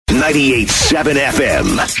98.7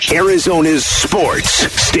 FM, Arizona's sports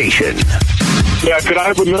station. Yeah, could I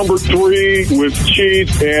have a number 3 with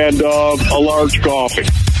cheese and a large coffee?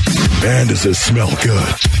 Man, does this smell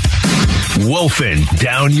good. Wolfing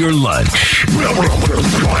down your lunch.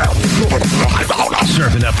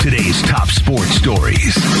 Serving up today's top sports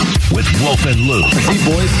stories with Wolf and Luke. Hey,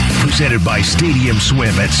 boys. Presented by Stadium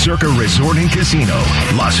Swim at Circa Resort and Casino,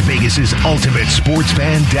 Las Vegas's ultimate sports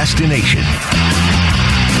fan destination.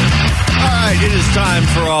 All right, it is time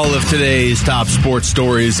for all of today's top sports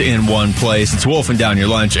stories in one place. It's Wolfing Down Your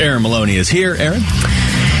Lunch. Aaron Maloney is here. Aaron?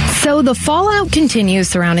 So the fallout continues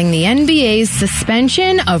surrounding the NBA's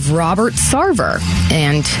suspension of Robert Sarver.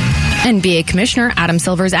 And NBA Commissioner Adam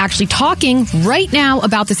Silver is actually talking right now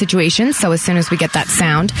about the situation. So as soon as we get that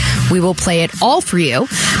sound, we will play it all for you.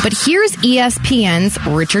 But here's ESPN's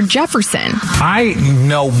Richard Jefferson. I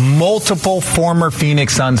know multiple former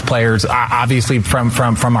Phoenix Suns players, obviously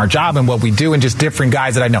from our job and what we do, and just different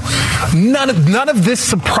guys that I know. None of this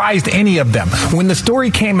surprised any of them. When the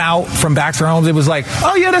story came out from Baxter Holmes, it was like,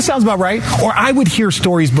 oh yeah, that sounds about right. Or I would hear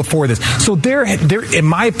stories before this. So there, in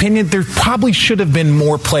my opinion, there probably should have been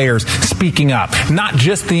more players speaking up, not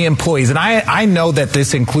just the employees. And I know that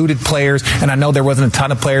this included players, and I know there wasn't a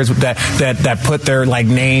ton of players that put their like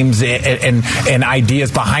names and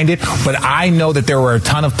ideas behind it. But I know that there were a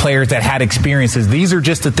ton of players that had experiences. These are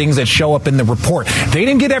just the things that show up in the report. They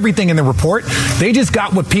didn't get everything in the report. They just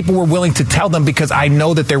got what people were willing to tell them, because I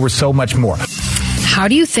know that there was so much more. How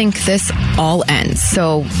do you think this all ends?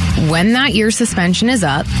 So when that year's suspension is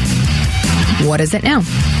up, what is it now?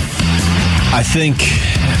 I think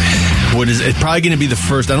it's probably going to be the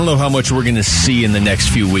first. I don't know how much we're going to see in the next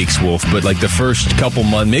few weeks, Wolf, but like the first couple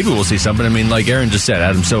months, maybe we'll see something. I mean, like Aaron just said,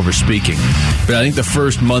 Adam Silver speaking. But I think the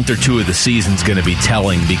first month or two of the season is going to be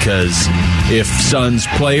telling, because if Suns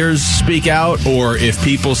players speak out, or if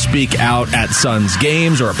people speak out at Suns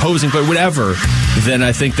games or opposing players, whatever, then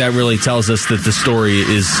I think that really tells us that the story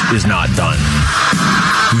is not done.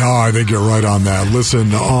 No, I think you're right on that. Listen,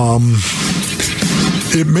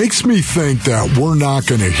 it makes me think that we're not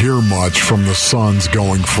going to hear much from the Suns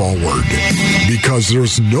going forward, because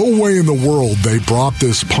there's no way in the world they brought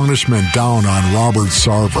this punishment down on Robert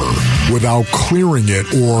Sarver without clearing it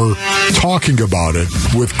or talking about it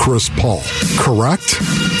with Chris Paul. Correct?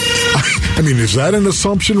 I mean, is that an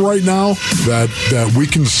assumption right now that we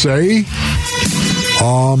can say?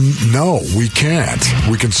 No, we can't.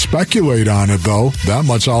 We can speculate on it, though. That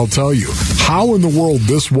much I'll tell you. How in the world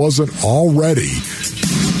this wasn't already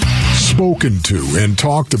spoken to and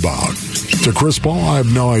talked about to Chris Paul, I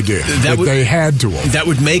have no idea. They had to have. That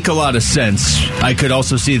would make a lot of sense. I could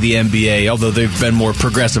also see the NBA, although they've been more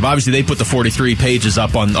progressive. Obviously, they put the 43 pages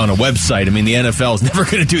up on a website. I mean, the NFL is never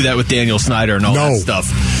going to do that with Daniel Snyder and all that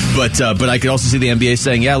stuff. But I could also see the NBA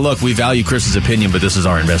saying, yeah, look, we value Chris's opinion, but this is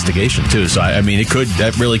our investigation, too. So, I mean,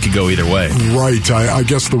 that really could go either way. Right. I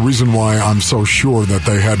guess the reason why I'm so sure that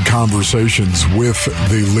they had conversations with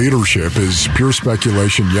the leadership is pure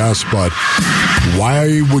speculation, yes, but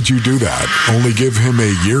why would you do that? Only give him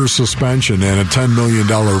a year suspension and a $10 million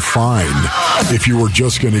fine if you were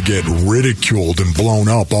just going to get ridiculed and blown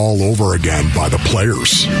up all over again by the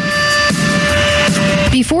players.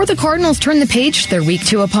 Before the Cardinals turned the page to their Week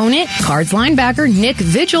 2 opponent, Cards linebacker Nick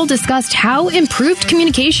Vigil discussed how improved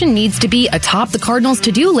communication needs to be atop the Cardinals'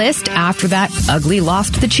 to-do list after that ugly loss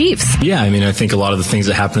to the Chiefs. Yeah, I mean, I think a lot of the things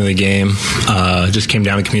that happened in the game just came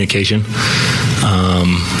down to communication.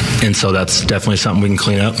 And so that's definitely something we can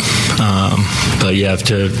clean up. But yeah,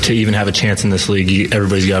 to even have a chance in this league,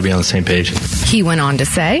 everybody's got to be on the same page. He went on to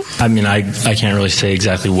say, I mean, I can't really say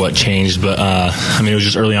exactly what changed, but I mean, it was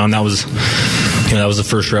just early on. That was the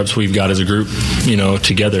first reps we've got as a group,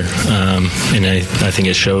 together. And I think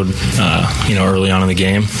it showed, early on in the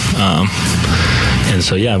game. And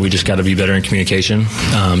so, yeah, we just got to be better in communication.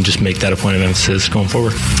 Just make that a point of emphasis going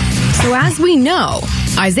forward. So as we know,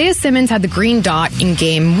 Isaiah Simmons had the green dot in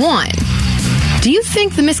Game 1. Do you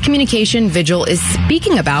think the miscommunication Vigil is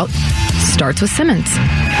speaking about starts with Simmons?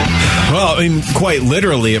 Well, I mean, quite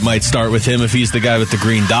literally, it might start with him if he's the guy with the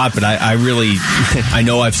green dot. But I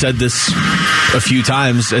know I've said this a few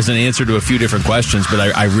times as an answer to a few different questions, but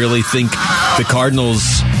I really think the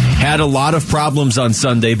Cardinals had a lot of problems on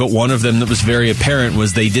Sunday, but one of them that was very apparent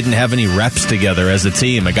was they didn't have any reps together as a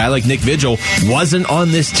team. A guy like Nick Vigil wasn't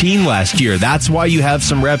on this team last year. That's why you have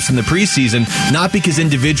some reps in the preseason, not because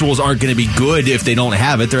individuals aren't going to be good if they don't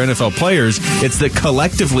have it. They're NFL players. It's that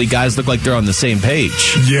collectively guys look like they're on the same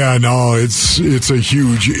page. Yeah, no, it's a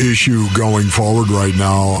huge issue going forward right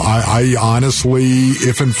now. I honestly,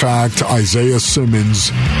 if in fact Isaiah Simmons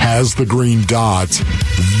has the green dot,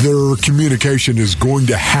 their communication is going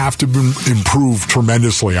to have have to improve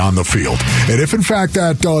tremendously on the field. And if, in fact,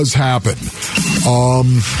 that does happen,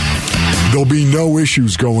 there'll be no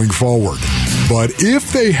issues going forward. But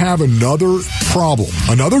if they have another problem,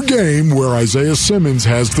 another game where Isaiah Simmons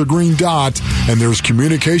has the green dot and there's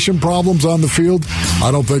communication problems on the field,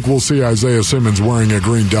 I don't think we'll see Isaiah Simmons wearing a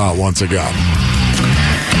green dot once again.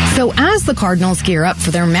 So as the Cardinals gear up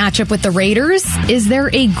for their matchup with the Raiders, is there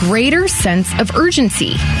a greater sense of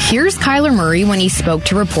urgency? Here's Kyler Murray when he spoke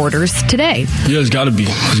to reporters today. Yeah, it's got to be.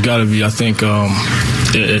 It's got to be. I think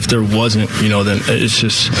if there wasn't, then it's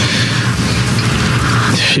just...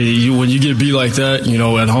 when you get beat like that,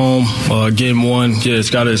 at home, game one, it's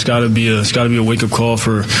got to be a wake up call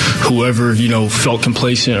for whoever felt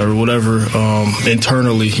complacent or whatever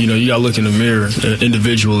internally. You got to look in the mirror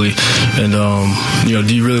individually, and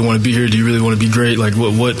do you really want to be here? Do you really want to be great? Like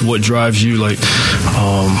what drives you? Like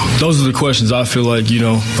those are the questions I feel like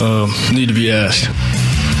need to be asked.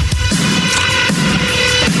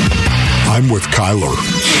 I'm with Kyler.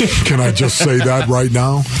 Can I just say that right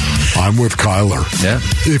now? I'm with Kyler. Yeah.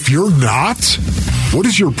 If you're not, what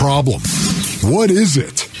is your problem? What is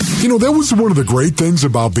it? That was one of the great things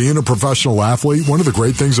about being a professional athlete. One of the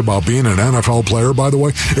great things about being an NFL player, by the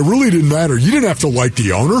way. It really didn't matter. You didn't have to like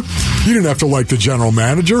the owner. You didn't have to like the general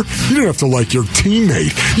manager. You didn't have to like your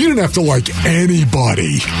teammate. You didn't have to like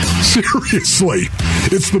anybody. Seriously.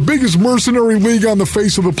 It's the biggest mercenary league on the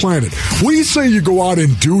face of the planet. We say you go out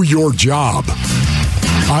and do your job.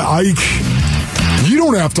 You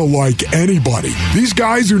don't have to like anybody. These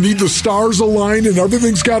guys who need the stars aligned and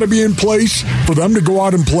everything's got to be in place for them to go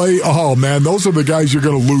out and play, oh, man, those are the guys you're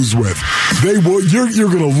going to lose with. You're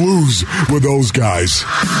going to lose with those guys.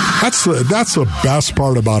 That's the best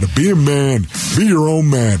part about it. Be a man. Be your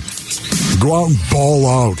own man. Go out and ball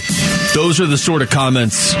out. Those are the sort of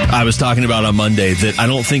comments I was talking about on Monday that I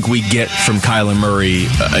don't think we get from Kyler Murray.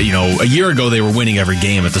 A year ago they were winning every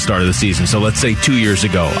game at the start of the season. So let's say 2 years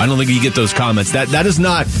ago. I don't think you get those comments. That is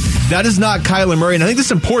not Kyler Murray. And I think this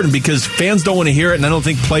is important because fans don't want to hear it, and I don't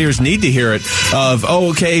think players need to hear it.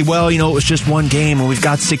 It was just one game, and we've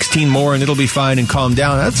got 16 more, and it'll be fine, and calm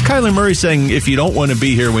down. That's Kyler Murray saying, if you don't want to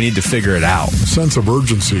be here, we need to figure it out. Sense of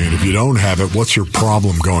urgency, and if you don't have it, what's your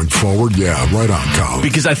problem going forward? Yeah, right on, Colin.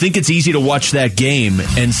 Because I think it's easy to watch that game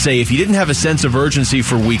and say, if you didn't have a sense of urgency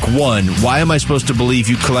for week one, why am I supposed to believe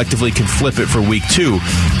you collectively can flip it for week two?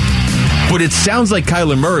 But it sounds like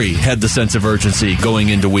Kyler Murray had the sense of urgency going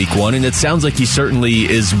into week one, and it sounds like he certainly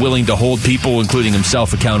is willing to hold people, including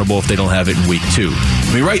himself, accountable if they don't have it in week two.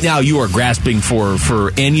 I mean, right now you are grasping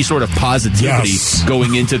for any sort of positivity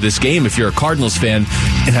going into this game if you're a Cardinals fan,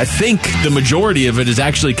 and I think the majority of it is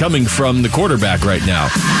actually coming from the quarterback right now.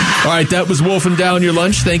 All right, that was Wolfing Down Your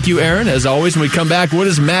Lunch. Thank you, Aaron. As always, when we come back, what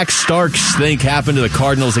does Max Starks think happened to the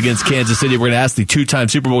Cardinals against Kansas City? We're going to ask the two-time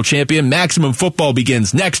Super Bowl champion. Maximum Football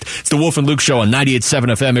begins next. It's the Wolf and Luke Show on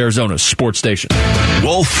 98.7 FM, Arizona's sports station.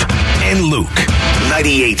 Wolf and Luke,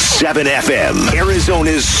 98.7 FM,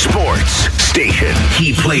 Arizona's sports station.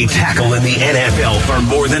 He played tackle in the NFL for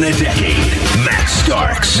more than a decade. Max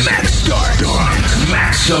Starks.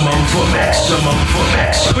 Maximum football.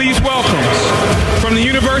 Please welcome, from the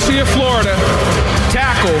University of Florida,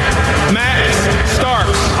 tackle Max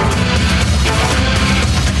Starks.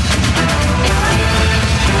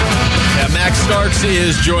 Max Starks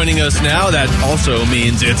is joining us now. That also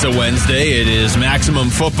means it's a Wednesday. It is Maximum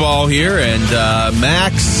Football here, and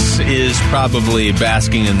Max is probably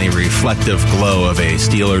basking in the reflective glow of a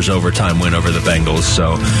Steelers overtime win over the Bengals.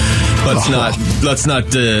 So let's not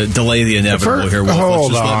delay the inevitable here. Let's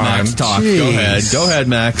just let Max talk. Jeez. Go ahead,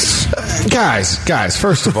 Max. Guys,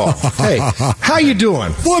 first of all, hey, how you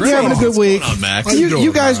doing? What's you having a good week? On, Max?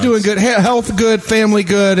 You guys Max? Doing good? Health good? Family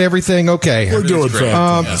good? Everything okay? We're doing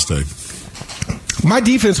fantastic. My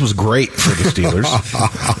defense was great for the Steelers,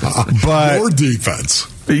 but your defense.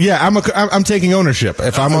 Yeah, I'm taking ownership.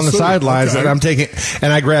 If I'm on the sidelines and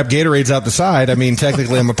and I grab Gatorades out the side, I mean,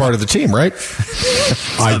 technically I'm a part of the team, right?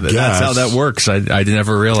 I guess that's how that works. I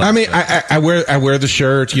never realized. I mean, I wear the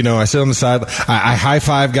shirt. I sit on the side. I high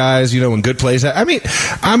five guys. In good plays. I mean,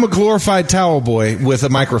 I'm a glorified towel boy with a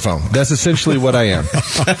microphone. That's essentially what I am.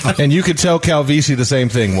 And you could tell Calvisi the same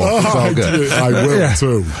thing. Wolf. It's all good. I will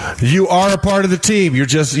too. You are a part of the team. You're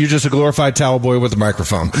just a glorified towel boy with a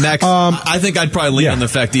microphone. Max, I think I'd probably lean on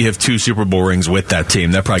the fact that you have 2 Super Bowl rings with that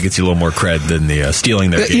team. That probably gets you a little more cred than the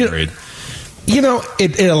stealing their Gatorade.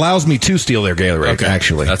 It allows me to steal their Gatorade,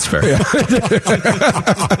 actually. That's fair.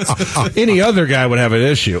 Any other guy would have an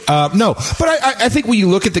issue. No, but I think when you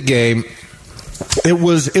look at the game, It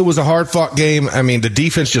was a hard-fought game. I mean, the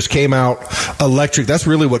defense just came out electric. That's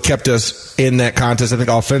really what kept us in that contest. I think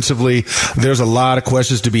offensively, there's a lot of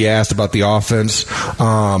questions to be asked about the offense.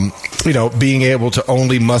 Being able to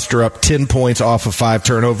only muster up 10 points off of 5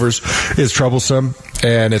 turnovers is troublesome,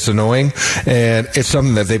 and it's annoying, and it's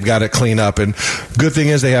something that they've got to clean up. And good thing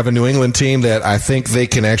is they have a New England team that I think they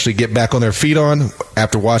can actually get back on their feet on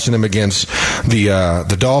after watching them against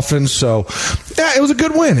the Dolphins. So, yeah, it was a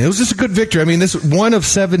good win. It was just a good victory. I mean, this one of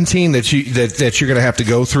 17 that you're going to have to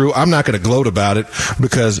go through. I'm not going to gloat about it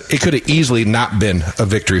because it could have easily not been a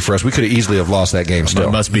victory for us. We could have easily have lost that game still.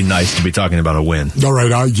 It must be nice to be talking about a win. All right,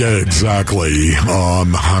 yeah, exactly.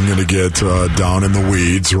 I'm going to get down in the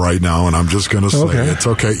weeds right now, and I'm just going to say it's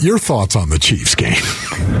okay. Your thoughts on the Chiefs game?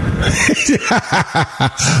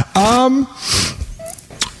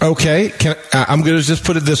 Okay, I'm going to just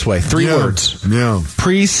put it this way. 3 words. Yeah.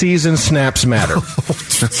 Preseason snaps matter.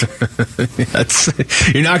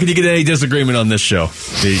 You're not going to get any disagreement on this show.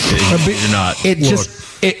 You're not.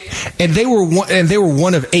 And they were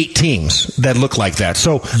one of 8 teams that look like that.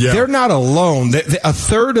 So they're not alone. A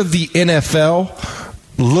third of the NFL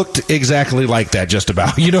looked exactly like that, just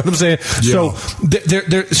about. You know what I'm saying? Yeah.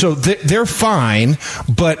 So they're fine,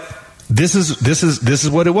 but this is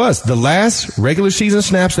what it was. The last regular season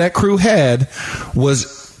snaps that crew had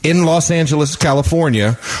was in Los Angeles,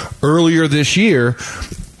 California, earlier this year,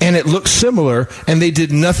 and it looked similar. And they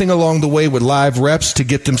did nothing along the way with live reps to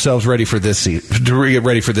get themselves ready for this season, to get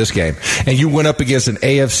ready for this game. And you went up against an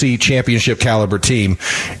AFC Championship caliber team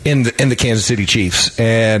in the Kansas City Chiefs,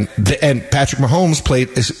 and Patrick Mahomes played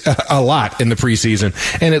a lot in the preseason,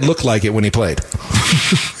 and it looked like it when he played.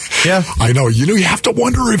 Yeah, I know. You have to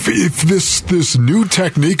wonder if this new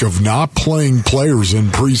technique of not playing players in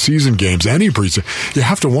preseason games, any preseason, you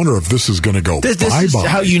have to wonder if this is going to go bye-bye. This is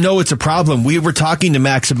how you know it's a problem. We were talking to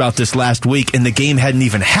Max about this last week, and the game hadn't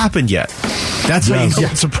even happened yet. That's how you know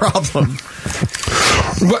it's a problem.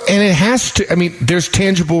 Well, and it has to. I mean, there's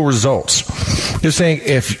tangible results. They're saying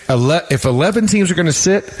if 11 teams are going to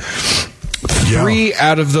sit, 3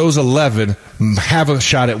 out of those 11 have a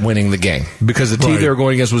shot at winning the game because the team they were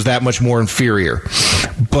going against was that much more inferior.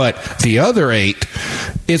 But the other 8,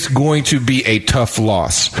 it's going to be a tough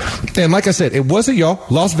loss. And like I said, it wasn't y'all.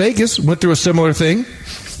 Las Vegas went through a similar thing.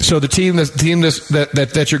 So the team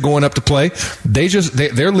that you're going up to play,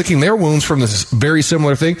 they're licking their wounds from this very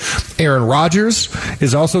similar thing. Aaron Rodgers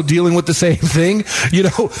is also dealing with the same thing.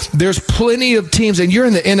 There's plenty of teams, and you're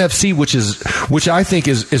in the NFC, which I think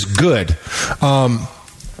is good,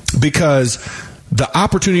 because the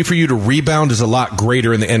opportunity for you to rebound is a lot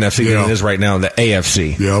greater in the NFC than it is right now in the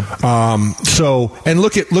AFC. Yep. And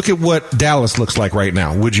look at what Dallas looks like right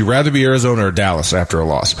now. Would you rather be Arizona or Dallas after a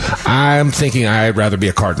loss? I'm thinking I'd rather be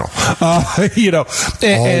a Cardinal. And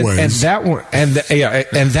that one, and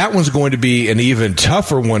that one's going to be an even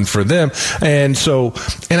tougher one for them. And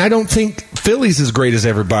I don't think Philly's as great as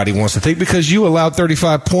everybody wants to think, because you allowed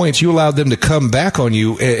 35 points. You allowed them to come back on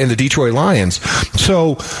you in the Detroit Lions.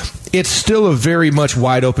 So it's still a very much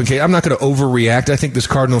wide open case. I'm not going to overreact. I think this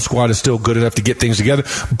Cardinal squad is still good enough to get things together,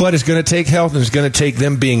 but it's going to take health, and it's going to take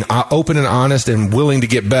them being open and honest and willing to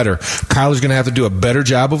get better. Kyler's going to have to do a better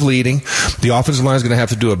job of leading. The offensive line is going to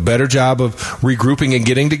have to do a better job of regrouping and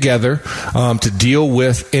getting together to deal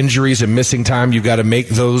with injuries and missing time. You've got to make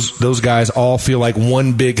those guys all feel like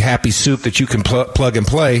one big happy soup that you can plug and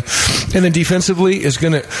play. And then defensively is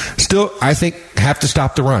going to still, I think, have to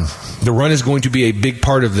stop the run. The run is going to be a big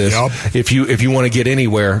part of this if you want to get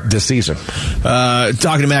anywhere this season.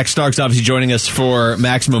 Talking to Max Starks, obviously joining us for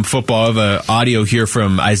Maximum Football. I have an audio here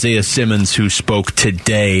from Isaiah Simmons, who spoke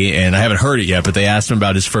today, and I haven't heard it yet, but they asked him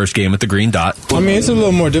about his first game with the Green Dot. I mean, it's a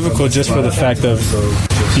little more difficult just for the fact of,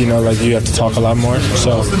 you have to talk a lot more.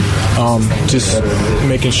 So just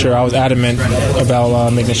making sure I was adamant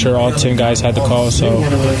about making sure all 10 guys had the call. So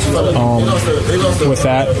with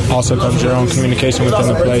that also comes your own communication within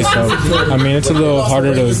the play. So, I mean, it's a little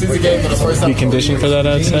harder to be conditioned for that,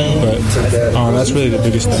 I'd say, but that's really the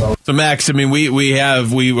biggest thing. So, Max, I mean, we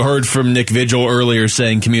heard from Nick Vigil earlier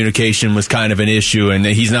saying communication was kind of an issue, and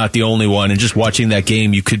he's not the only one. And just watching that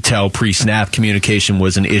game, you could tell pre-snap communication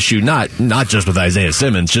was an issue, not just with Isaiah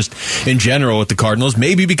Simmons, just in general with the Cardinals.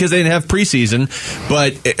 Maybe because they didn't have preseason,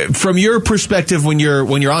 but from your perspective, when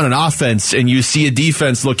you're on an offense and you see a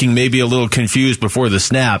defense looking maybe a little confused before the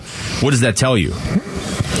snap, what does that tell you?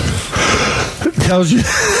 Tells you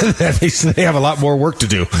that they have a lot more work to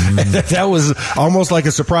do. That was almost like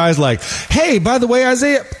a surprise, like, hey, by the way,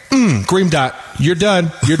 Isaiah, Green Dot, You're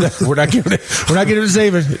done. You're done. We're not giving it to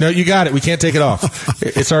Xavier. No, you got it. We can't take it off.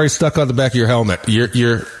 It's already stuck on the back of your helmet.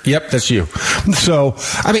 Yep, that's you. So,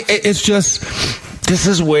 I mean, it's just, this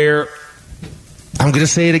is where, I'm going to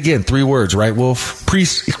say it again. 3 words, right, Wolf?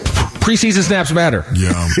 Preseason snaps matter.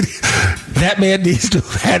 Yeah. That man needs to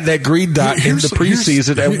have had that green dot in the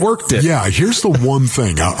preseason and worked it. Yeah, here's the one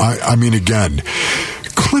thing. I mean, again,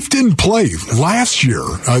 Cliff didn't play last year,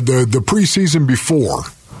 the preseason before.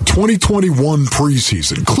 2021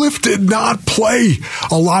 preseason. Cliff did not play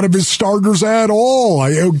a lot of his starters at all.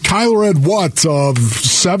 Kyler had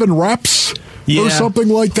 7 reps? Yeah. Or something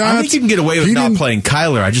like that. I think you can get away with not playing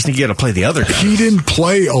Kyler. I just think you got to play the other guys. He didn't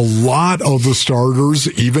play a lot of the starters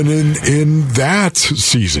even in that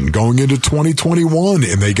season going into 2021,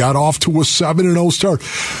 and they got off to a 7-0 start.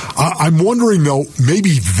 I'm wondering, though,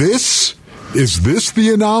 maybe is this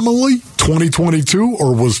the anomaly, 2022,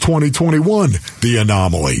 or was 2021 the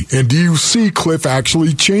anomaly? And do you see Cliff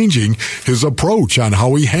actually changing his approach on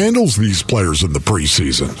how he handles these players in the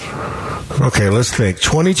preseason? Okay, let's think.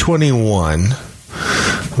 2021,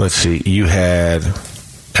 let's see. You had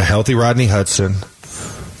a healthy Rodney Hudson,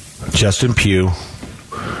 Justin Pugh,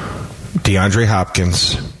 DeAndre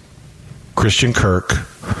Hopkins, Christian Kirk,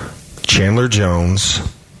 Chandler Jones,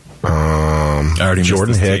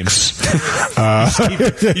 Jordan Hicks.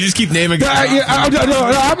 You just keep naming guys.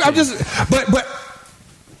 I'm just, but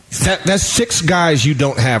that's 6 guys you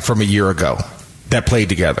don't have from a year ago that played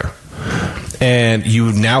together. And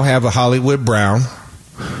you now have a Hollywood Brown,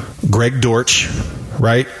 Greg Dortch,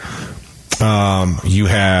 right? You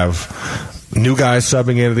have new guys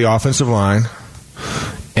subbing into the offensive line,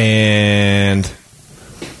 and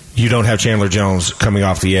you don't have Chandler Jones coming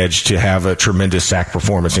off the edge to have a tremendous sack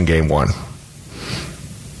performance in game 1.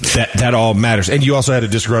 That all matters. And you also had a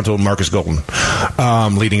disgruntled Marcus Golden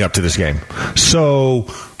leading up to this game. So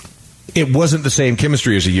it wasn't the same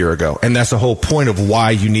chemistry as a year ago. And that's the whole point of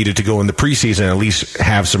why you needed to go in the preseason and at least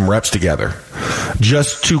have some reps together.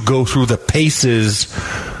 Just to go through the paces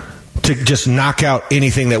to just knock out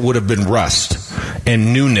anything that would have been rust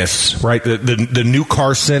and newness, right? The new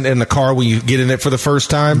car scent in the car when you get in it for the first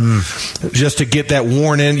time, just to get that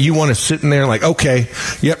worn in. You want to sit in there like, okay,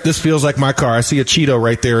 yep, this feels like my car. I see a Cheeto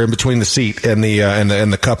right there in between the seat and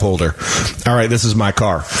the cup holder. All right, this is my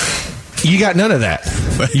car. You got none of that.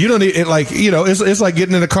 You don't need it. It's like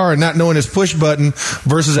getting in a car and not knowing his push button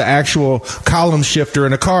versus an actual column shifter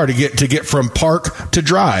in a car to get from park to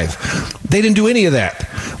drive. They didn't do any of that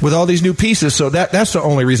with all these new pieces. So that's the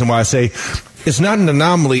only reason why I say it's not an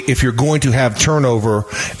anomaly. If you're going to have turnover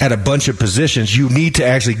at a bunch of positions, you need to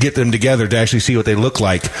actually get them together to actually see what they look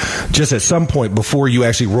like just at some point before you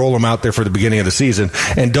actually roll them out there for the beginning of the season.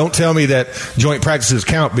 And don't tell me that joint practices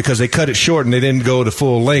count because they cut it short and they didn't go to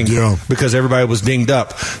full length because everybody was dinged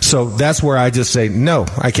up. So that's where I just say, no,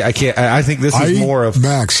 I can't. I think this is more of,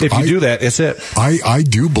 Max, if you do that, it's it. I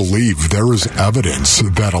do believe there is evidence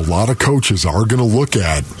that a lot of coaches are going to look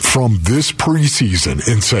at from this preseason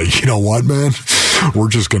and say, you know what, man? We're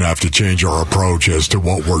just going to have to change our approach as to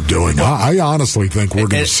what we're doing. I honestly think we're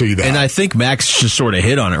going to see that. And I think Max just sort of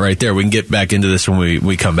hit on it right there. We can get back into this when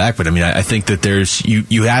we come back. But, I mean, I think that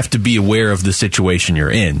you have to be aware of the situation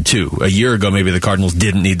you're in, too. A year ago, maybe the Cardinals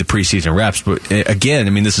didn't need the preseason reps. But, again, I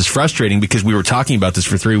mean, this is frustrating because we were talking about this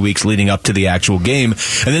for 3 weeks leading up to the actual game.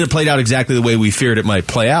 And then it played out exactly the way we feared it might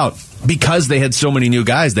play out. Because they had so many new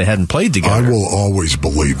guys they hadn't played together. I will always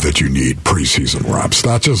believe that you need preseason reps.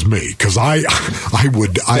 Not just me, because I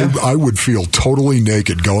would feel totally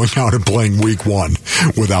naked going out and playing week 1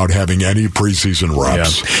 without having any preseason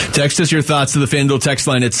reps. Yeah. Text us your thoughts to the FanDuel text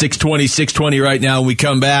line at 620 right now. When we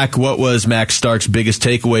come back, what was Max Stark's biggest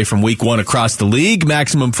takeaway from week 1 across the league?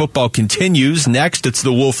 Maximum Football continues. Next, it's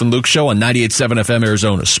the Wolf and Luke Show on 98.7 FM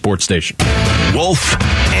Arizona Sports Station. Wolf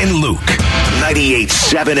and Luke,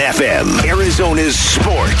 98.7 FM. Arizona's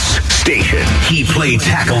sports station. He played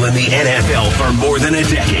tackle in the NFL for more than a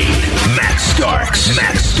decade. Max Starks.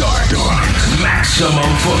 Maximum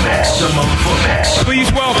football. Please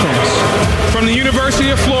welcome, from the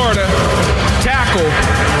University of Florida, tackle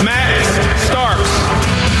Max Starks.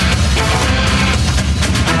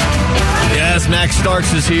 Yes, Max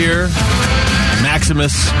Starks is here.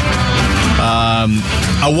 Maximus.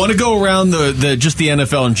 I want to go around just the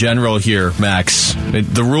NFL in general here, Max.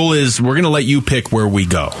 The rule is we're going to let you pick where we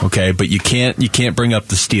go, okay? But you can't bring up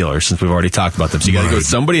the Steelers since we've already talked about them. So you got to go with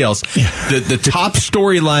somebody else. The top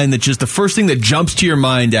storyline that just the first thing that jumps to your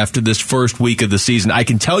mind after this first week of the season, I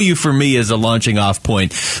can tell you for me as a launching off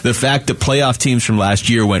point, the fact that playoff teams from last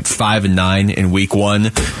year went 5-9 in week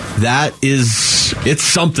 1, it's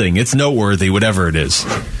something. It's noteworthy, whatever it is.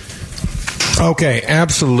 Okay,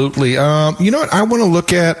 absolutely. You know what I want to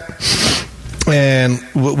look at, and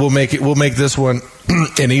we'll make this one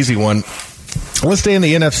an easy one. Let's stay in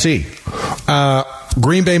the NFC.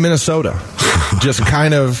 Green Bay, Minnesota. Just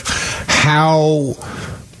kind of how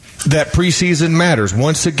that preseason matters.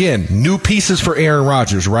 Once again, new pieces for Aaron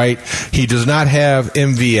Rodgers, right? He does not have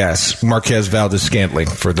MVS, Marquez Valdez-Scantling,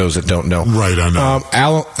 for those that don't know. Right, I know.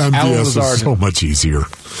 Alan Lazard is so much easier.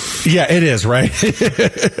 Yeah, it is, right?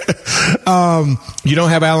 You don't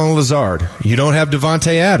have Alan Lazard. You don't have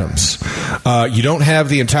Devontae Adams. You don't have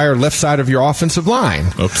the entire left side of your offensive line.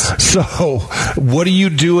 Oops. So what do you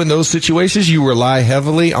do in those situations? You rely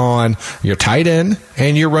heavily on your tight end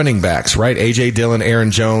and your running backs, right? A.J. Dillon,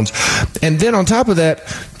 Aaron Jones. And then on top of that,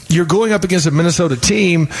 you're going up against a Minnesota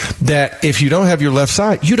team that if you don't have your left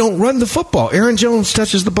side, you don't run the football. Aaron Jones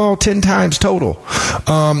touches the ball 10 times total.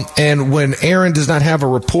 And when Aaron does not have a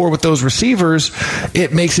rapport with those receivers,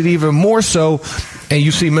 it makes it even more so. And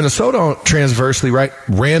you see Minnesota transversely, right?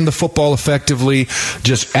 Ran the football effectively,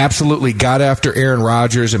 just absolutely got after Aaron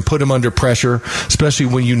Rodgers and put him under pressure, especially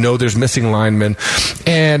when you know there's missing linemen.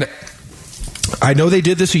 And I know they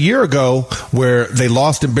did this a year ago where they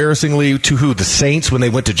lost embarrassingly to who? The Saints when they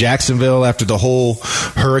went to Jacksonville after the whole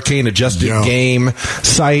hurricane-adjusted game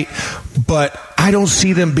site. But I don't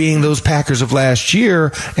see them being those Packers of last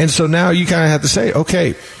year. And so now you kind of have to say,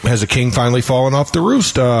 okay, has a king finally fallen off the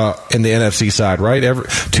roost in the NFC side, right?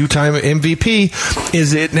 Two-time MVP.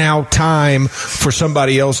 Is it now time for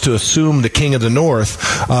somebody else to assume the king of the North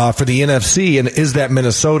for the NFC? And is that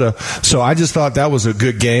Minnesota? So I just thought that was a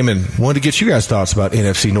good game and wanted to get you guys' thoughts about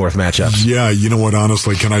NFC North matchups. Yeah, you know what,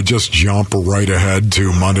 honestly, can I just jump right ahead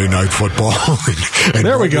to Monday Night Football? and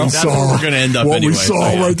there we go. That's where we're going to end up what anyway. We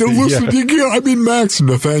saw right there. Listen, I mean, Max,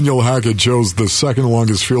 Nathaniel Hackett chose the second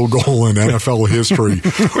longest field goal in NFL history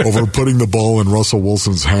over putting the ball in Russell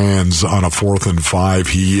Wilson's hands on a 4th and 5.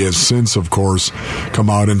 He has since, of course, come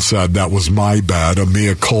out and said that was my bad, a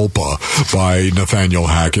mea culpa by Nathaniel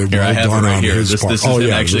Hackett. Here, I have it right here. This is him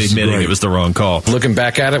actually admitting it was the wrong call. Looking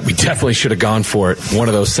back at it, we definitely should have gone for it. One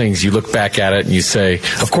of those things, you look back at it and you say,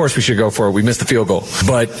 of course we should go for it. We missed the field goal.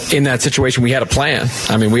 But in that situation, we had a plan.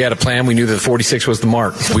 I mean, we had a plan. We knew that 46 was the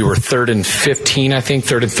mark. We were 3rd and 15, I think,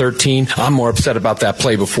 3rd and 13. I'm more upset about that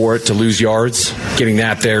play before it to lose yards. Getting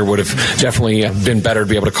that there would have definitely been better to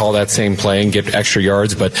be able to call that same play and get extra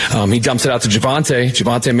yards. But he dumps it out to Javonte.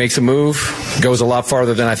 Javonte makes a move, goes a lot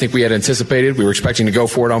farther than I think we had anticipated. We were expecting to go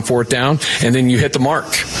for it on 4th down, and then you hit the mark.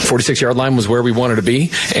 46-yard line was where we wanted to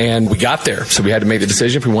be, and we got there. So we had to make the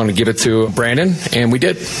decision if we wanted to give it to Brandon, and we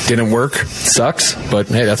did. Didn't work. Sucks, but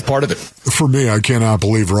hey, that's part of it. For me, I cannot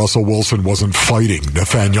believe Russell Wilson wasn't fighting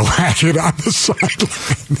Nathaniel Hackett on the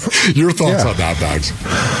sideline. Your thoughts on that, Bags?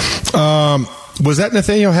 Was that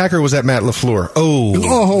Nathaniel Hackett or was that Matt LaFleur?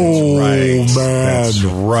 Oh, man. That's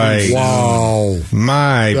right. Wow.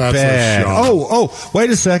 My bad. Wait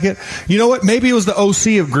a second. You know what? Maybe it was the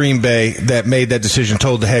OC of Green Bay that made that decision,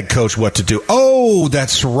 told the head coach what to do. Oh,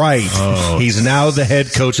 that's right. Oh. He's now the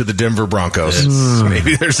head coach of the Denver Broncos.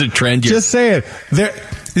 Maybe there's a trend here. Just saying.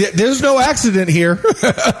 There's no accident here.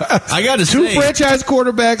 I got to say, 2 franchise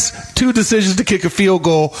quarterbacks, 2 decisions to kick a field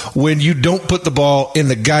goal when you don't put the ball in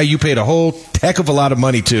the guy you paid a whole heck of a lot of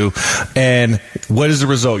money to. And what is the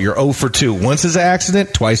result? You're 0 for 2. Once is an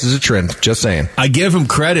accident, twice is a trend. Just saying. I give him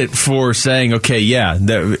credit for saying, okay, yeah,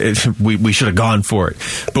 we should have gone for it.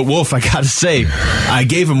 But Wolf, I got to say, I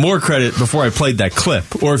gave him more credit before I played that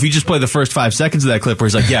clip. Or if you just play the first 5 seconds of that clip where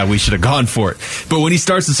he's like, yeah, we should have gone for it. But when he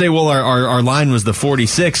starts to say, well, our line was the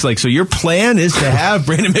 46, like, so your plan is to have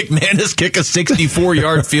Brandon McManus kick a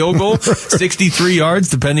 64-yard field goal, 63 yards,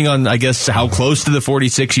 depending on, I guess, how close to the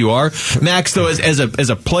 46 you are. Max, though, as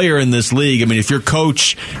a player in this league, I mean, if your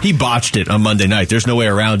coach, he botched it on Monday night. There's no way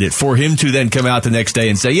around it. For him to then come out the next day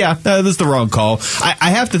and say, yeah, this is the wrong call.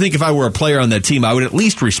 I have to think if I were a player on that team, I would at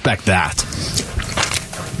least respect that.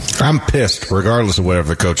 I'm pissed, regardless of whatever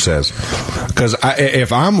the coach says. Because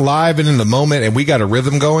if I'm live and in the moment and we got a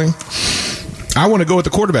rhythm going, I want to go with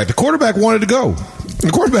the quarterback. The quarterback wanted to go. The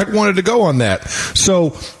quarterback wanted to go on that.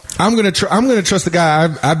 So I'm going to trust the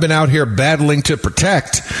guy I've been out here battling to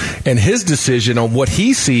protect and his decision on what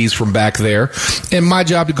he sees from back there. And my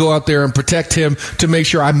job to go out there and protect him to make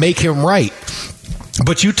sure I make him right. But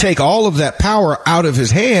but you take all of that power out of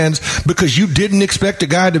his hands because you didn't expect it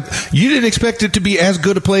to be as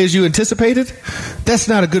good a play as you anticipated. That's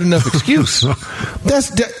not a good enough excuse.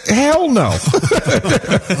 Hell no.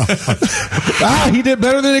 He did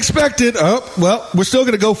better than expected. Oh, well, we're still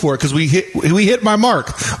going to go for it because we hit my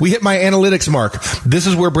mark. We hit my analytics mark. This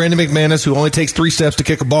is where Brandon McManus, who only takes 3 steps to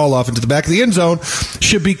kick a ball off into the back of the end zone,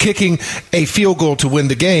 should be kicking a field goal to win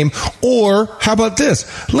the game. Or how about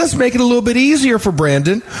this? Let's make it a little bit easier for Brandon.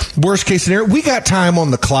 Worst case scenario, we got time on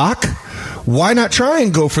the clock. Why not try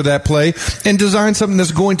and go for that play and design something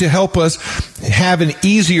that's going to help us have an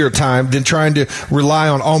easier time than trying to rely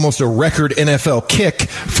on almost a record NFL kick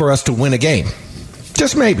for us to win a game?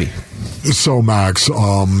 Just maybe. So, Max,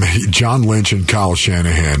 John Lynch and Kyle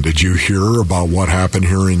Shanahan, did you hear about what happened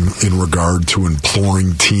here in regard to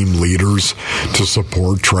imploring team leaders to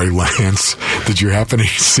support Trey Lance? Did you happen to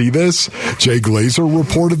see this? Jay Glazer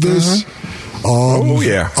reported this.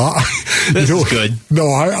 Yeah. This is good. No,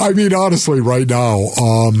 I mean, honestly, right now,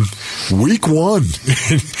 week 1,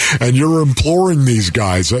 and you're imploring these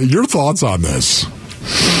guys. Your thoughts on this?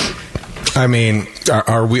 I mean,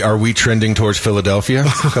 are we trending towards Philadelphia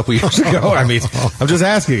a couple years ago? I mean, I'm just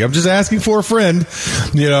asking for a friend.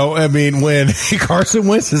 You know, I mean, when Carson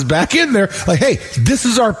Wentz is back in there, like, hey, this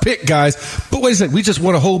is our pick, guys. But wait a second, we just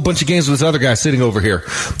won a whole bunch of games with this other guy sitting over here.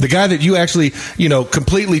 The guy that you actually,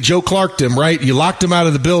 completely Joe Clarked him, right? You locked him out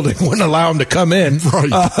of the building, wouldn't allow him to come in. Right.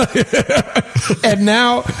 And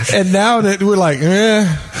now that we're like,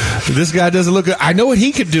 this guy doesn't look good. I know what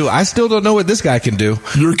he could do. I still don't know what this guy can do.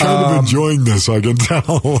 You're kind of enjoying this, I can tell,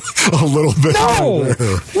 a little bit. No!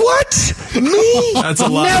 What? Me? That's a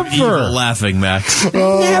lot of evil laughing, Max.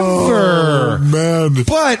 Never. Man.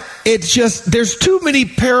 But it's just, there's too many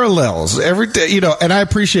parallels. Every day, and I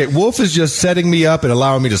appreciate Wolf is just setting me up and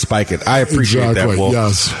allowing me to spike it. I appreciate that, Wolf.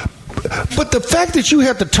 Yes. But the fact that you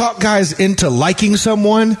have to talk guys into liking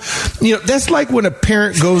someone, that's like when a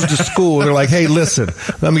parent goes to school and they're like, hey, listen,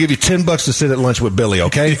 let me give you $10 to sit at lunch with Billy,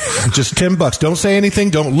 okay? Just $10. Don't say anything.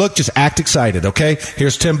 Don't look. Just act excited, okay?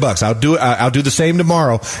 Here's $10. I'll do it. I'll do the same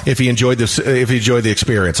tomorrow if he enjoyed this. If he enjoyed the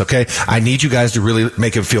experience, okay? I need you guys to really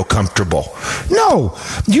make him feel comfortable. No,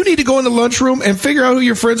 you need to go in the lunchroom and figure out who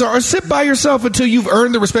your friends are, or sit by yourself until you've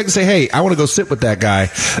earned the respect and say, hey, I want to go sit with that guy.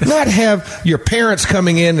 Not have your parents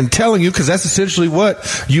coming in and telling you, because that's essentially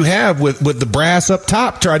what you have with the brass up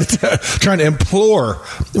top trying to implore.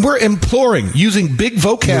 We're imploring using big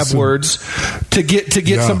vocab words to get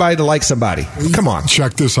somebody to like somebody. Come on.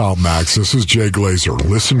 Check this out, Max. This is Jay Glazer.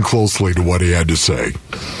 Listen closely to what he had to say.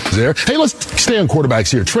 Hey, let's stay on quarterbacks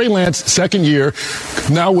here. Trey Lance, second year,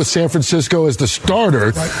 now with San Francisco as the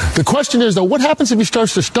starter. Right. The question is, though, what happens if he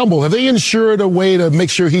starts to stumble? Have they ensured a way to make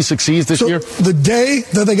sure he succeeds this year? The day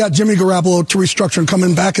that they got Jimmy Garoppolo to restructure and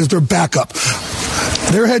coming back as their backup,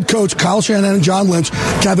 their head coach, Kyle Shanahan and John Lynch,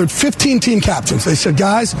 gathered 15 team captains. They said,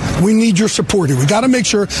 guys, we need your support here. We got to make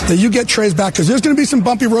sure that you get Trey's back because there's going to be some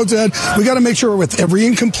bumpy roads ahead. We got to make sure with every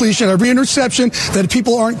incompletion, every interception, that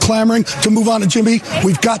people aren't clamoring to move on to Jimmy.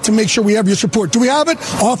 We've got to make sure we have your support. Do we have it?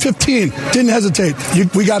 All 15. Didn't hesitate.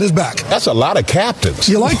 We got his back. That's a lot of captains.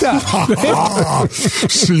 You like that?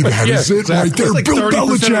 See, that is it right there. Like Bill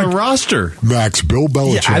Belichick. Roster. Max, Bill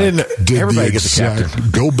Belichick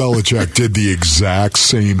Bill Belichick did the exact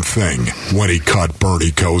same thing when he cut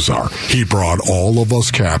Bernie Kosar. He brought all of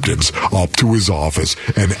us captains up to his office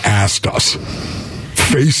and asked us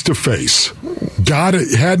face to face.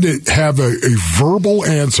 Had to have a verbal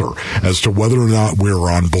answer as to whether or not we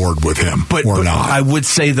were on board with him or not. I would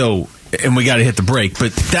say, though, and we got to hit the break,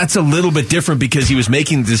 but that's a little bit different because he was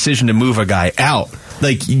making the decision to move a guy out.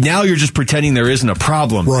 Like, now you're just pretending there isn't a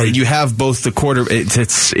problem. Right. And you have both the quarter.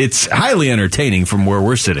 It's highly entertaining from where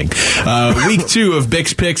we're sitting. Week 2 of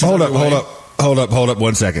Bick's Picks. Hold up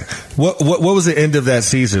 1 second. What was the end of that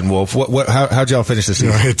season, Wolf? How'd y'all finish the season?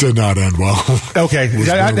 No, it did not end well. Okay,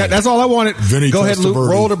 that's all I wanted. Go ahead, Luke.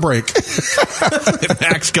 Roll the break.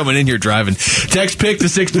 Max coming in here driving. Text pick to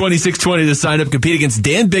 620-620 to sign up. Compete against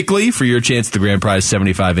Dan Bickley for your chance at the grand prize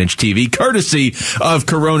 75-inch TV, courtesy of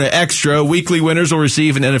Corona Extra. Weekly winners will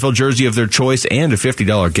receive an NFL jersey of their choice and a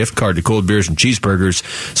 $50 gift card to Cold Beers and Cheeseburgers.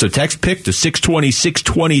 So text pick to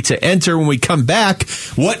 620-620 to enter. When we come back,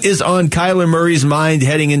 what is on Kyler Murray's mind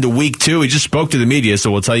heading into week 2? He just spoke to the media,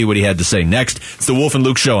 so we'll tell you what he had to say next. It's the Wolf and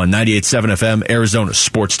Luke Show on 98.7 FM, Arizona's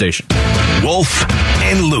sports station. Wolf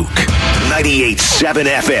and Luke, 98.7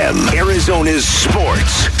 FM, Arizona's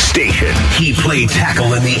sports station. He played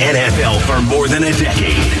tackle in the NFL for more than a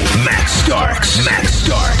decade. Max Starks.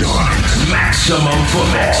 Maximum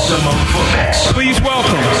football. Please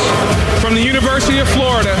welcome, from the University of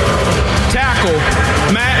Florida, tackle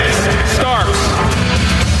Max Starks.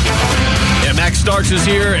 Max Starks is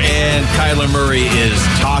here, and Kyler Murray is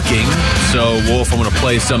talking. So, Wolf, I'm going to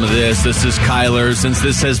play some of this. This is Kyler, since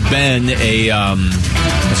this has been a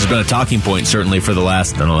talking point, certainly, for the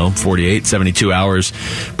last, 48, 72 hours.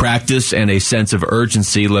 Practice and a sense of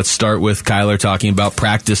urgency. Let's start with Kyler talking about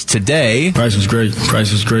practice today. Price was great.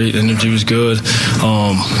 Energy was good.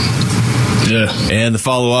 Yeah. And the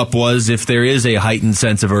follow-up was if there is a heightened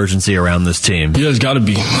sense of urgency around this team. Yeah, it's got to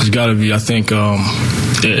be. I think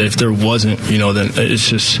if there wasn't, then it's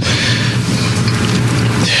just...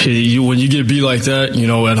 when you get beat like that,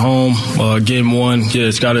 at home, game one,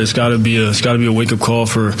 it's got to be a wake up call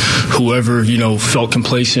for whoever felt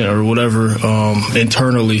complacent or whatever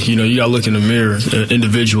internally. You got to look in the mirror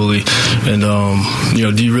individually, and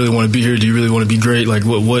do you really want to be here? Do you really want to be great? Like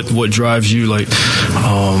what drives you? Like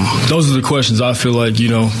those are the questions I feel like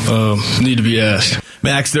need to be asked.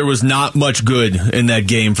 Max, there was not much good in that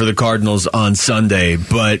game for the Cardinals on Sunday,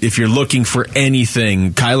 but if you're looking for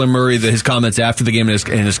anything, Kyler Murray, his comments after the game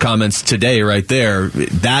and his comments today right there,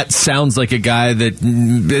 that sounds like a guy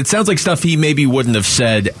it sounds like stuff he maybe wouldn't have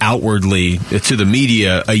said outwardly to the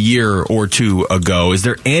media a year or two ago. Is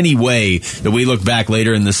there any way that we look back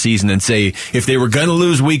later in the season and say, if they were going to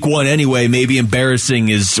lose week one anyway, maybe embarrassing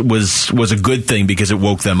was a good thing because it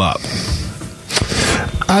woke them up?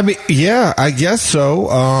 I mean, yeah, I guess so.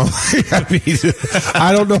 I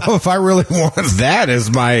don't know if I really want that as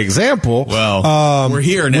my example. Well, we're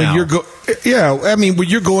here now. When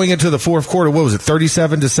you're going into the fourth quarter, what was it,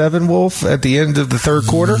 37-7, Wolf, at the end of the third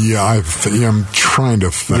quarter? Yeah, I'm trying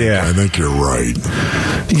to think. Yeah. I think you're right.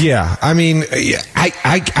 Yeah, I mean,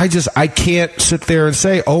 I can't sit there and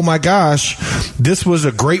say, oh my gosh, this was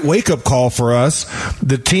a great wake-up call for us.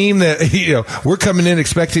 The team that, we're coming in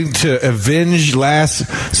expecting to avenge last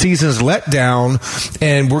season's letdown,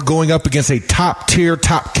 and we're going up against a top-tier,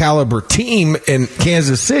 top-caliber team in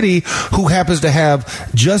Kansas City who happens to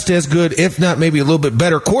have just as good, if not maybe a little bit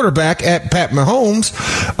better quarterback at Pat Mahomes.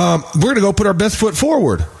 We're going to go put our best foot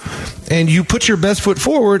forward. And you put your best foot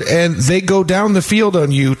forward, and they go down the field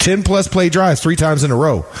on you 10-plus play drives 3 times in a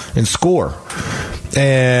row and score.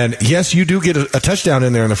 And yes, you do get a touchdown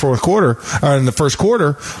in there in the fourth quarter, or in the first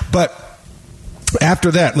quarter. But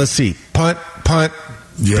after that, let's see, punt,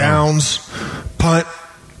 downs, punt.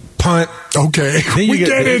 Okay, we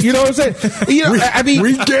get it. You know what I'm saying?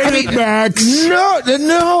 We get it, Max.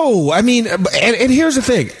 No. I mean, and here's the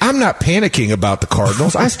thing: I'm not panicking about the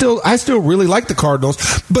Cardinals. I still really like the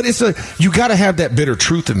Cardinals, but you got to have that bitter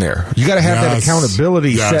truth in there. You got to have that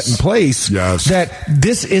accountability set in place. Yes. That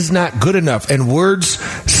this is not good enough, and words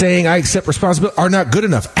saying "I accept responsibility" are not good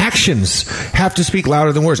enough. Actions have to speak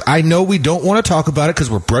louder than words. I know we don't want to talk about it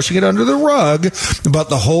because we're brushing it under the rug about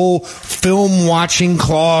the whole film watching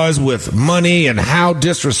clause with money and how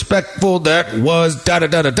disrespectful that was,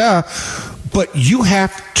 da-da-da-da-da. But you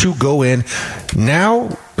have to go in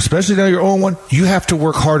now, especially now you're on one, you have to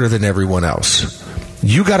work harder than everyone else.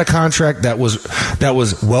 You got a contract that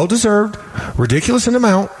was well-deserved, ridiculous in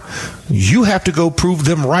amount. You have to go prove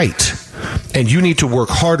them right. And you need to work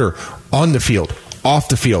harder on the field, off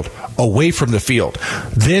the field, away from the field.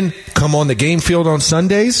 Then come on the game field on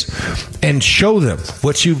Sundays and show them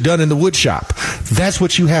what you've done in the wood shop. That's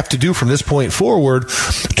what you have to do from this point forward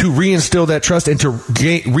to reinstill that trust and to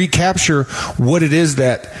recapture what it is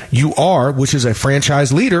that you are, which is a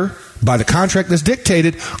franchise leader. By the contract that's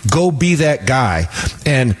dictated, go be that guy.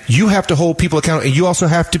 And you have to hold people accountable, and you also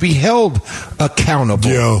have to be held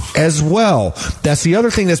accountable as well. That's the other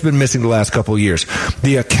thing that's been missing the last couple of years.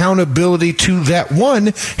 The accountability to that one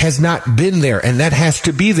has not been there, and that has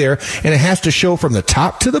to be there, and it has to show from the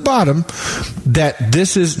top to the bottom that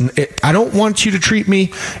this is, I don't want you to treat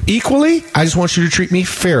me equally, I just want you to treat me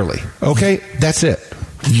fairly. Okay? That's it.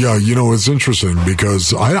 Yeah, it's interesting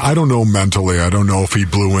because I don't know mentally. I don't know if he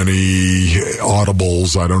blew any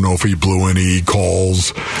audibles. I don't know if he blew any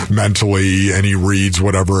calls mentally, any reads,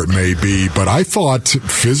 whatever it may be. But I thought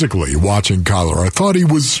physically, watching Kyler, I thought he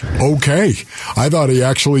was okay. I thought he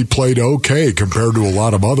actually played okay compared to a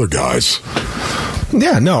lot of other guys.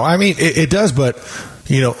 Yeah, no, I mean, it does, but...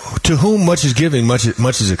 to whom much is given, much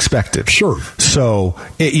is expected. Sure. So,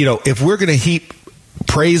 if we're going to heap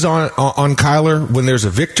praise on Kyler when there's a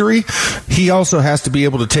victory, he also has to be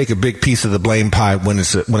able to take a big piece of the blame pie when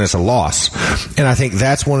it's a loss. And I think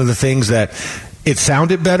that's one of the things that it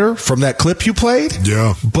sounded better from that clip you played.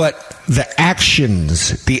 Yeah. But the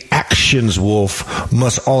actions, Wolf,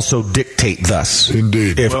 must also dictate thus.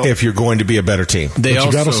 Indeed. If you're going to be a better team. But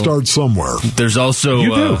you got to start somewhere. There's also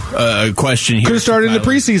a question here. Could have started in the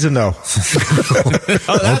preseason, though.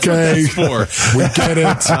 Okay. We get it.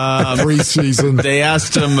 Preseason. They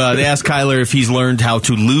asked Kyler if he's learned how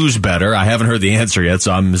to lose better. I haven't heard the answer yet,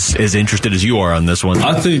 so I'm as interested as you are on this one.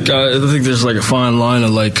 I think there's like a fine line of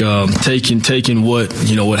like taking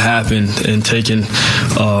what happened and taking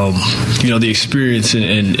the experience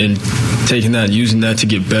and taking that and using that to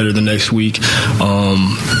get better the next week.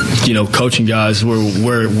 Coaching guys,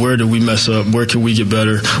 where did we mess up? Where can we get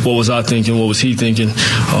better? What was I thinking? What was he thinking?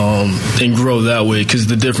 And grow that way, because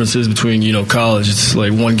the difference is between college, it's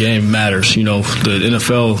like one game matters. The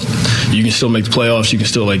NFL, you can still make the playoffs. You can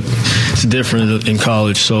still it's different in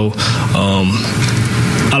college. So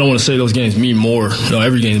I don't want to say those games mean more.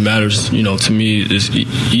 Every game matters. To me, is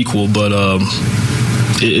equal, but.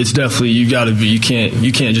 It's definitely you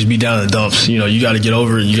can't just be down in the dumps. You got to get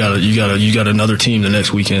over it. You got another team the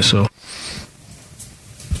next weekend. So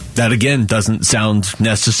that again doesn't sound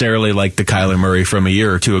necessarily like the Kyler Murray from a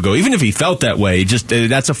year or two ago. Even if he felt that way, just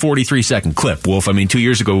that's a 43-second clip, Wolf. I mean, 2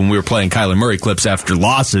 years ago when we were playing Kyler Murray clips after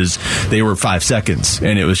losses, they were 5 seconds,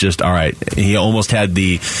 and it was just all right. He almost had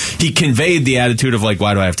he conveyed the attitude of like,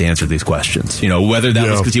 why do I have to answer these questions? Whether that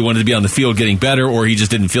was because he wanted to be on the field getting better, or he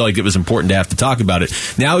just didn't feel like it was important to have to talk about it.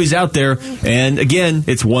 Now he's out there, and again,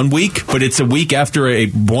 it's 1 week, but it's a week after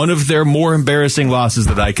one of their more embarrassing losses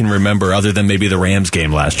that I can remember, other than maybe the Rams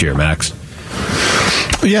game last year, Max.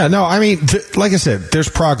 Yeah, no, I mean, like I said, there's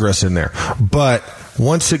progress in there. But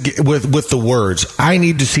once again, with the words, I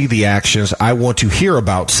need to see the actions. I want to hear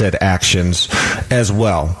about said actions as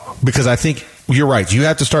well. Because I think you're right. You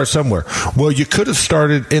have to start somewhere. Well, you could have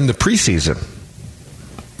started in the preseason.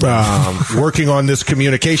 Working on this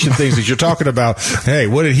communication things that you're talking about. Hey,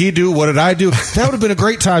 what did he do? What did I do? That would have been a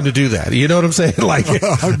great time to do that. You know what I'm saying?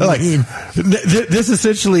 This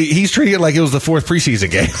essentially, he's treating it like it was the fourth preseason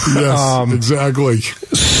game. Yes, exactly.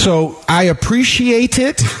 So I appreciate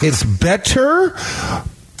it. It's better,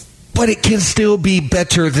 but it can still be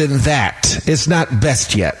better than that. It's not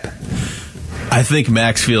best yet. I think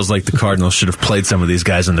Max feels like the Cardinals should have played some of these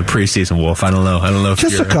guys in the preseason, Wolf. I don't know if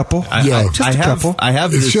just a couple. Just a couple.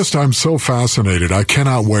 It's just I'm so fascinated. I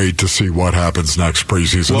cannot wait to see what happens next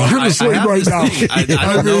preseason. Well, Honestly, right now, I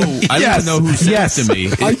don't know who said it to me.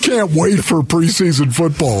 I can't wait for preseason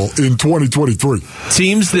football in 2023.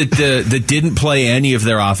 Teams that didn't play any of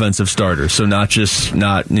their offensive starters, so not just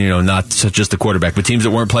the quarterback, but teams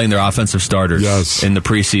that weren't playing their offensive starters in the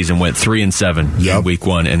preseason went 3-7 in week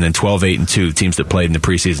 1, and then 12-8-2. Teams that played in the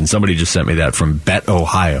preseason. Somebody just sent me that from Bet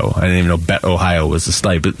Ohio. I didn't even know Bet Ohio was the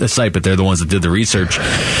site, but they're the ones that did the research.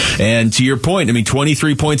 And to your point, I mean,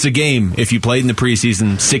 23 points a game if you played in the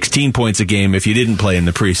preseason, 16 points a game if you didn't play in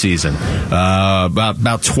the preseason.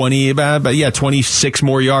 About 26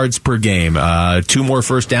 more yards per game, 2 more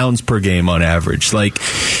first downs per game on average. Like,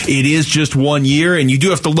 it is just 1 year, and you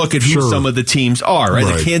do have to look at who some of the teams are, right?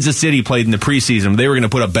 Like Kansas City played in the preseason. They were going to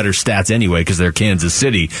put up better stats anyway because they're Kansas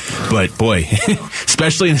City. But boy,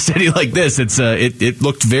 especially in a city like this, it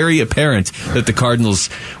looked very apparent that the Cardinals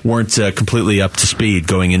weren't completely up to speed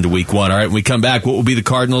going into week 1. All right, when we come back, what will be the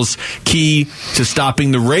Cardinals' key to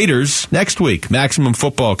stopping the Raiders next week? Maximum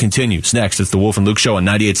Football continues next. It's the Wolf and Luke Show on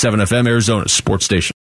 98.7 FM, Arizona's sports station.